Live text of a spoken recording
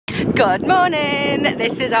Good morning.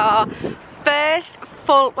 This is our first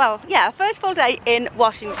full, first full day in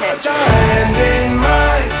Washington. Put your hand in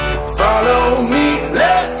mine, follow me,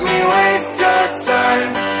 let me waste your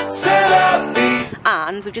time. Set up the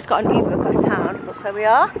And we've just got an Uber across town. Look where we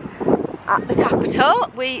are. At the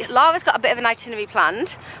Capitol. Lara's got a bit of an itinerary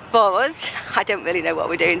planned for us. I don't really know what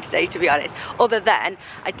we're doing today, to be honest, other than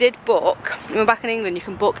I did book, when we're back in England you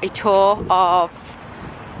can book a tour of,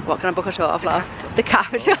 what can I book a tour of, Lara? The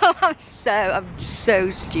Capitol. I'm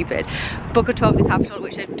so stupid. Book a tour of the Capitol,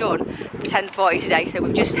 which I've done for 10:40 today, so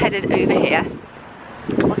we've just headed over here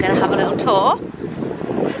and we're going to have a little tour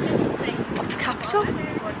of the Capitol.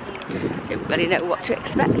 I don't really know what to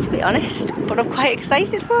expect, to be honest, but I'm quite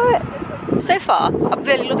excited for it. So far, I'm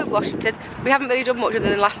really loving Washington. We haven't really done much other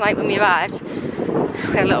than last night when we arrived.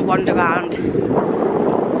 We had a little wander around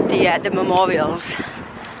the memorials.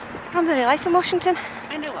 I'm really liking Washington.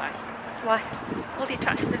 I know why. Why? All the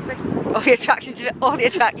attractions of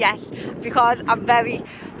it. Yes. Because I'm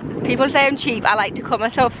people say I'm cheap, I like to call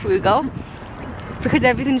myself frugal. Because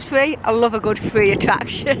everything's free, I love a good free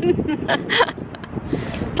attraction.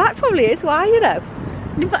 That probably is why, you know.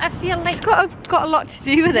 No, but I feel like it's got a lot to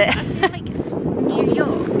do with it. I feel like New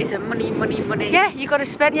York is a money. Yeah, you got to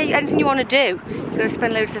spend. Yeah, anything you want to do, you got to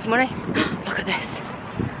spend loads of money. Look at this.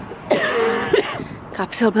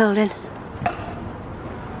 Capitol building.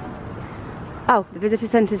 Oh, the visitor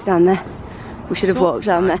centre's down there. We should have walked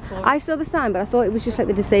down there. I saw the sign, but I thought it was just like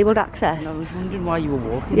the disabled access. I was wondering why you were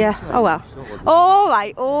walking. Yeah, oh well.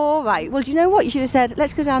 Alright. Well, do you know what? You should have said,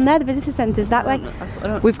 let's go down there, the visitor centre's that way.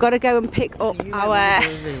 We've got to go and pick up our...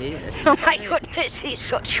 Oh my goodness, he's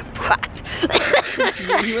such a brat.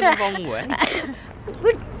 You went the wrong way.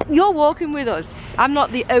 You're walking with us. I'm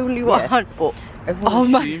not the only one. Yeah, but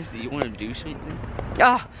everyone assumes that you want to do something.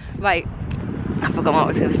 Oh, right. I forgot what I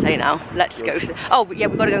was going to say now. Let's go to... Oh, but yeah,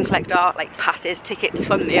 we've got to go and collect our passes, tickets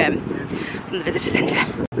from the visitor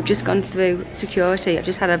centre. We've just gone through security. I've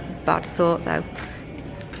just had a bad thought though.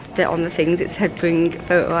 That on the things it said bring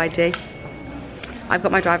photo ID. I've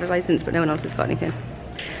got my driver's licence, but no one else has got anything.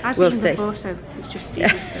 I've we'll been see. before, so it's just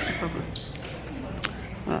Stephen. That's the problem.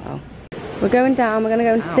 Uh-oh. We're going down. We're going to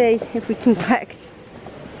go and see if we can collect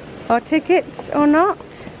our tickets or not.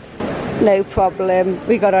 No problem.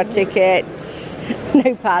 We got our tickets.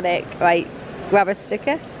 No panic. Right, grab a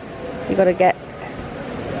sticker. You got to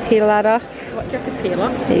peel that off. What do you have to peel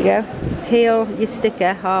off? There you go. Peel your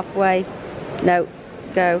sticker halfway. No,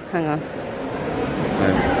 go. Hang on.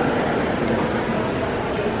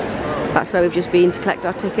 That's where we've just been to collect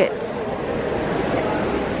our tickets.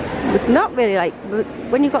 It's not really like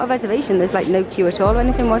when you've got a reservation. There's like no queue at all or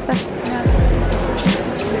anything, was there?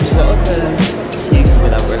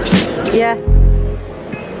 Yeah.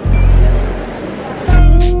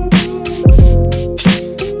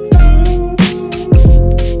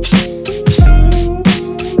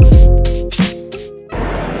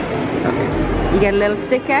 You get a little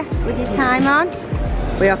sticker with your time on.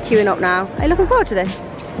 We are queuing up now. Are you looking forward to this?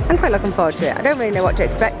 I'm quite looking forward to it. I don't really know what to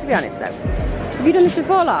expect, to be honest though. Have you done this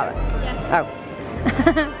before, Lara? Yeah.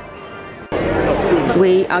 Oh.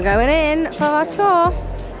 We are going in for our tour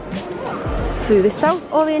through the South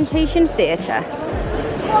Orientation Theatre.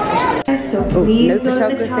 So please no go to the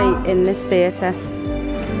photography top. in this theatre.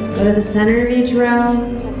 Go to the center of each row.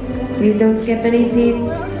 Please don't skip any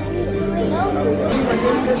seats.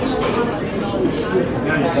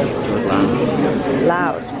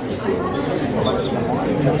 Loud.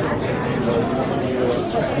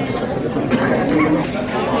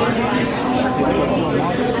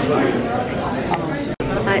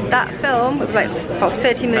 Right, that film was like about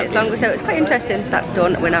 30 minutes long, so it's quite interesting. That's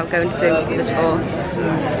done. We're now going through the tour.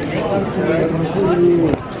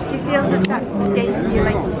 Do you feel that gave you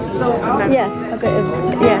like so much? Yeah, a bit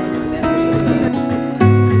of, yeah.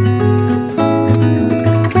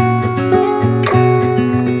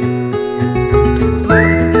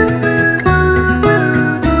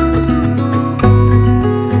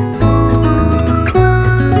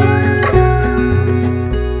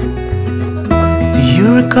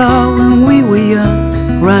 recall when we were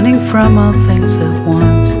young, running from all things at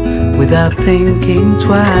once, without thinking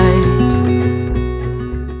twice.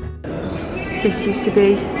 This used to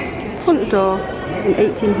be front door in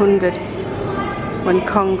 1800 when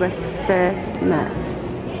Congress first met.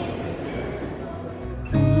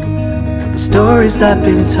 The stories I've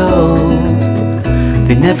been told,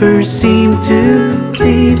 they never seem to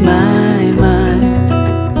leave my mind.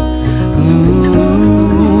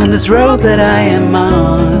 On this road that I am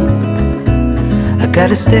on, I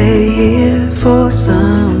gotta stay here for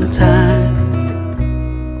some time.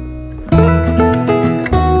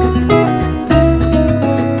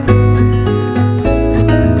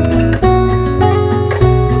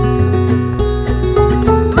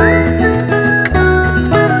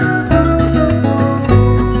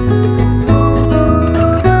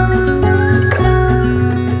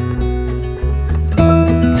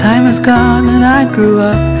 gone and I grew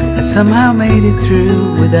up, I somehow made it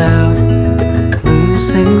through without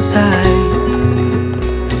losing sight.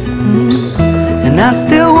 And I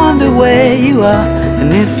still wonder where you are,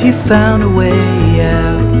 and if you found a way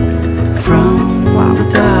out from the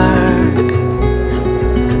dark.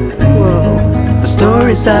 Whoa. The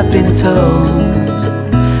stories I've been told,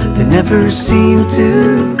 they never seem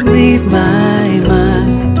to leave my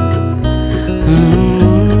mind.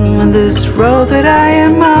 On this road that I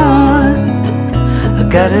am on, I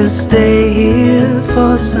gotta stay here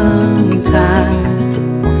for some time.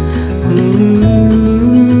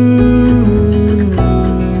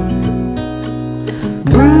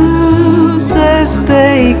 Bruises,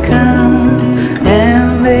 they come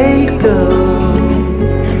and they go,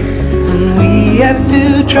 and we have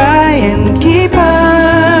to try and keep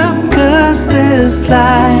up, 'cause this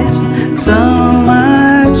life's so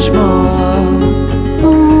much more.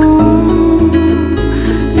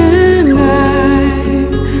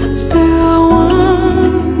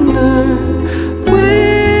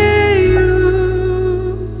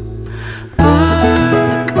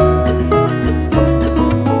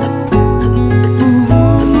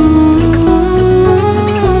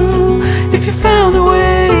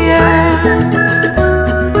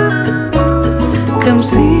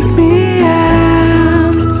 Seek me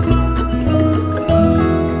out.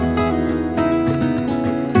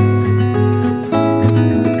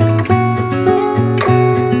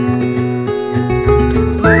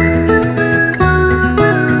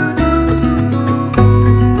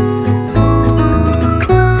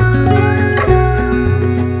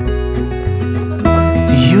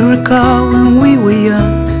 Do you recall when we were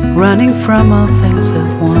young, running from all things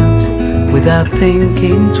at once without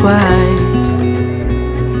thinking twice?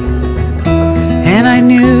 And I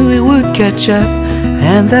knew it would catch up,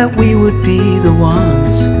 and that we would be the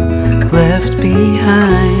ones left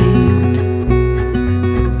behind.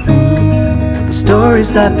 The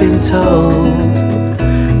stories I've been told,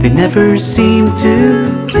 they never seem to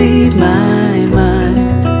leave my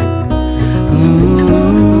mind.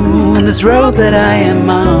 On this road that I am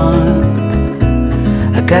on,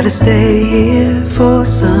 I gotta stay here for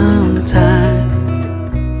some time.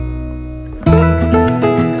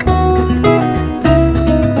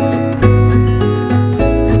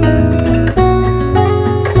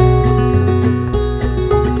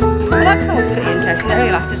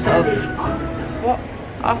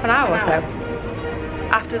 Half an hour or so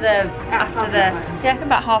after the yeah,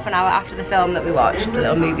 about half an hour after the film that we watched, the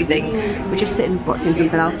little movie thing. We're just sitting watching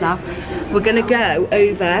something else now. We're gonna go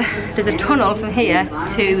over, there's a tunnel from here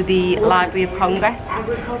to the Library of Congress.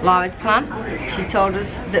 Laura's plan, she's told us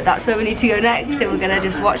that that's where we need to go next, so we're gonna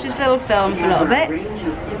just watch this little film for a little bit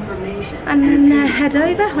and then head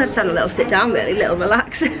over. We'll just have a little sit down, really, little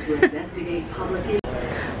relax. Here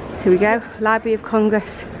we go, Library of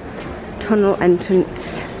Congress tunnel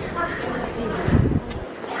entrance.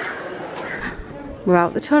 We're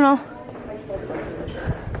out the tunnel.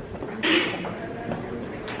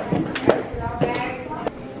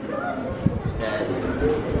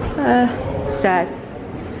 Stairs.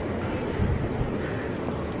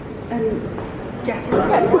 Jefferson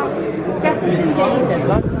Davis.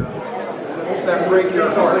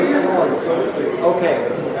 Okay.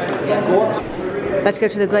 Let's go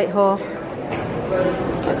to the Great Hall.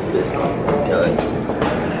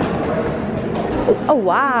 Oh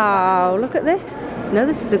wow, look at this. No,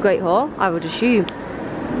 this is the Great Hall, I would assume.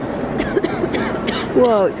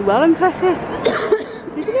 Whoa, it's well impressive.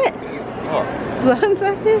 Isn't it? What? It's well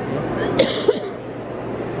impressive.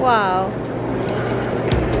 Wow.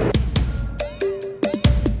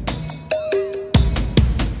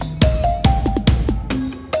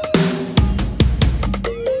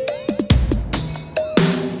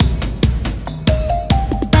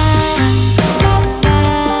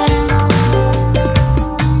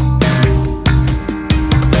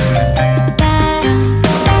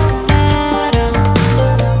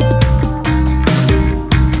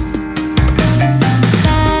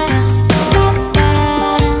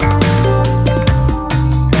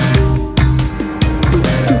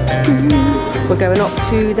 We're going up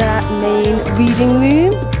to the main reading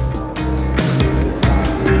room.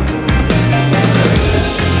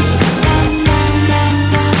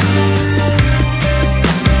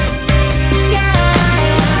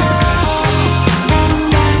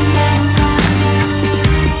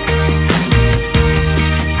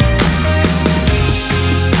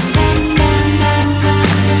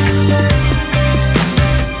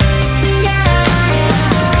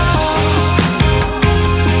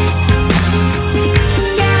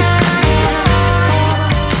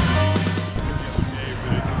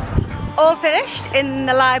 all finished in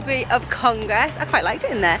the Library of Congress. I quite liked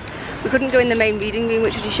it in there. We couldn't go in the main reading room,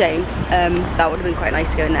 which was a shame. That would have been quite nice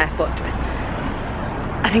to go in there, but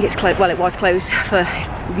I think it's closed. Well, it was closed for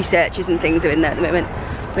researchers and things are in there at the moment.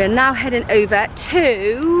 We are now heading over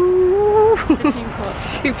to Supreme Court.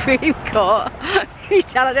 Supreme Court. Can you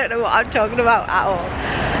tell I don't know what I'm talking about at all?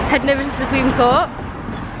 Heading over to the Supreme Court.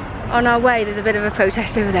 On our way, there's a bit of a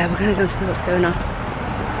protest over there. We're going to go see what's going on.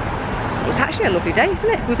 It's actually a lovely day, isn't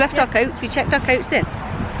it? We've left our coats, we checked our coats in,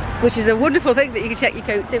 which is a wonderful thing that you can check your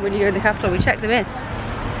coats in when you go in the Capitol. We checked them in.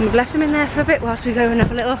 And we've left them in there for a bit whilst we go and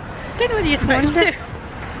have a little... Don't know whether you're supposed to.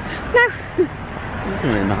 No. It doesn't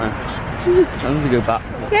really matter. As long as we go back.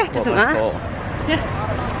 Yeah, it doesn't matter. Yeah.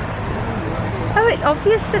 Oh, it's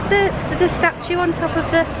obvious that there's a statue on top of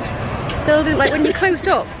the building, like when you're close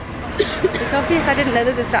up. It's obvious. I didn't know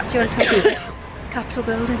there's a statue on top of the Capitol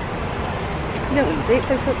building. You don't really see it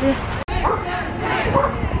close up, do you?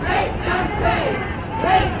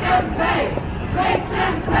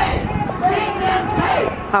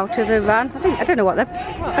 Out of Iran. I don't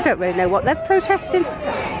really know what they're protesting.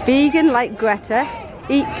 Vegan like Greta.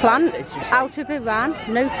 Eat plants. Out of Iran.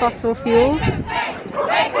 No fossil fuels.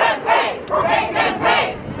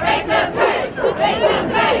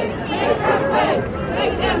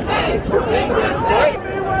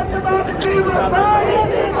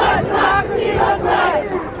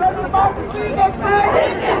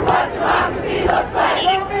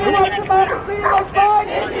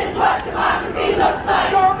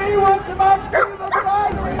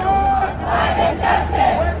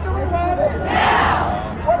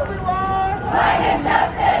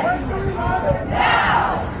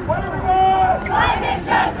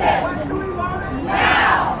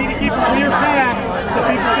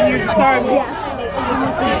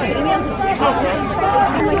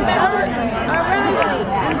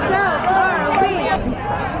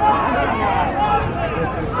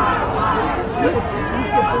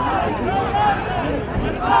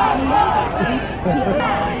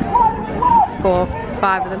 Four,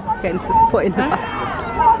 five of them getting put in the back.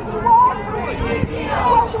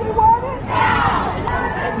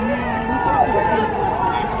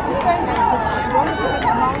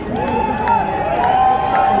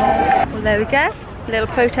 Well, there we go. A little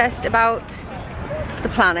protest about the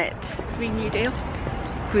planet. Green New Deal.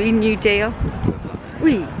 Green New Deal.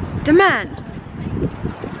 We demand.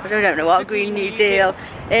 I don't know what Green New Deal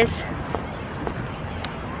is.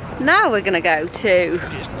 Now we're gonna go to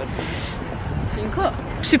Supreme Court.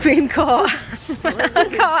 Supreme Court.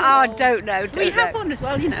 I don't know. We have one as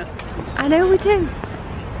well, you know. I know we do.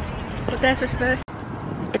 But theirs was first.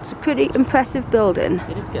 It's a pretty impressive building.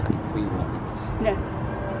 They didn't get like 3 ones. No.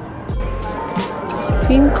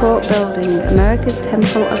 Supreme Court building, America's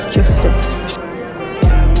Temple of Justice.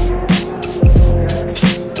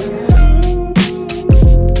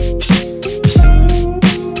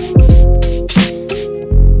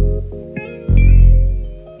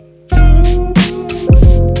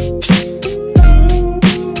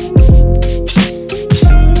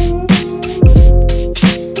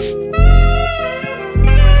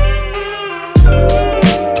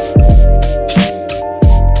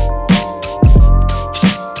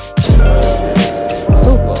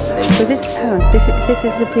 This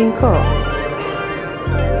is Supreme Court.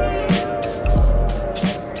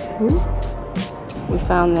 Ooh. We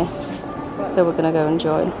found this, so we're gonna go and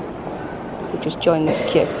join. We've just joined this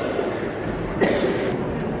queue.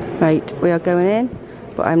 Right, we are going in,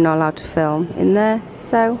 but I'm not allowed to film in there,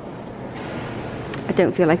 so I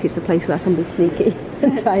don't feel like it's the place where I can be sneaky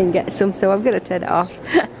and try and get some, so I'm gonna turn it off.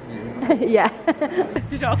 Yeah.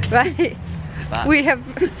 Right. We've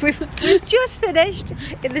just finished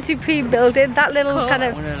in the Supreme building. That little kind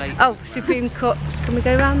of Supreme Court. Can we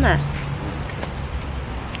go around there?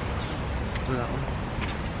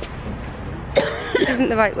 This isn't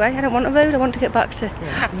the right way. I don't want a road. I want to get back to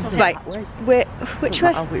right. Which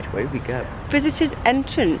way? Which way we go? Visitors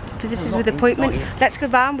entrance. Visitors with appointment. Let's go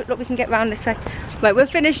round. Look, we can get round this way. Right, we're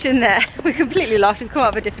finished in there. We're completely lost. We've come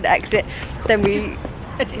out of a different exit. Then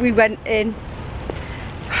we went in.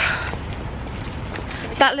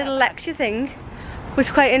 That little lecture thing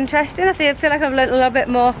was quite interesting. I feel like I've learnt a little bit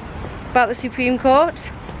more about the Supreme Court.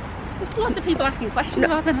 There's lots of people asking questions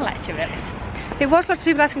rather than a lecture, really. It was lots of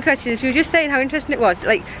people asking questions. She was just saying how interesting it was.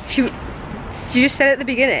 Like she just said at the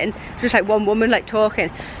beginning, just like one woman like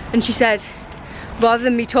talking, and she said, rather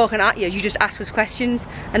than me talking at you, you just ask us questions.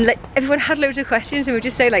 And like everyone had loads of questions, and we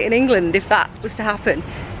just say like in England, if that was to happen,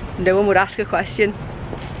 no one would ask a question.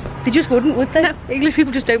 They just wouldn't, would they? No. English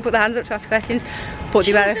people just don't put their hands up to ask questions. But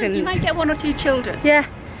the Americans... You might get 1 or 2 children. Yeah.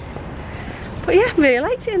 But yeah, really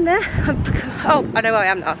liked it in there. Oh, I know where I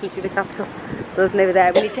am now. I can see the Capitol building over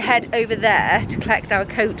there. We need to head over there to collect our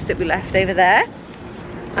coats that we left over there.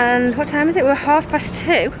 And what time is it? We're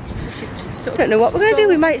 2:30. Don't know what we're going to do.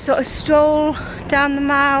 We might sort of stroll down the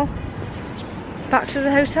mall back to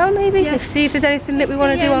the hotel maybe. Yeah. See if there's anything that we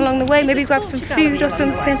want to do along the way. Maybe grab some food or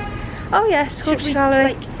something. Oh yeah, sculpture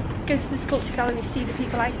gallery. Like, go to the sculpture gallery, see the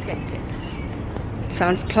people ice skating?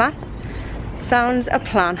 Sounds a plan. Sounds a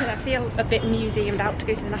plan. Because I feel a bit museumed out to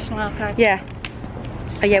go to the National Archives. Yeah.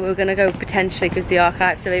 Oh yeah, we were going to go potentially because the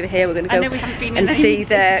archives are over here. We're going to I know go we haven't been and in see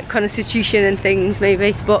the Constitution and things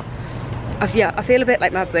maybe. But yeah, I feel a bit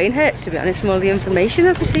like my brain hurts, to be honest, from all the information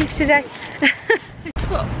I've received today.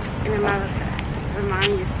 Trucks in America remind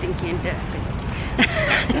you of stinky and dirty.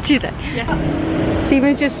 Do they? Yeah.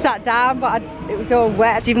 Stephen's just sat down, but it was all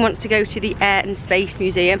wet. Stephen wants to go to the Air and Space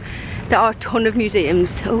Museum. There are a ton of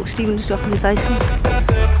museums. Oh, Stephen's dropping his iPhone.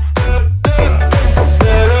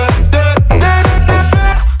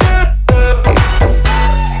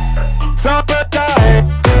 Somebody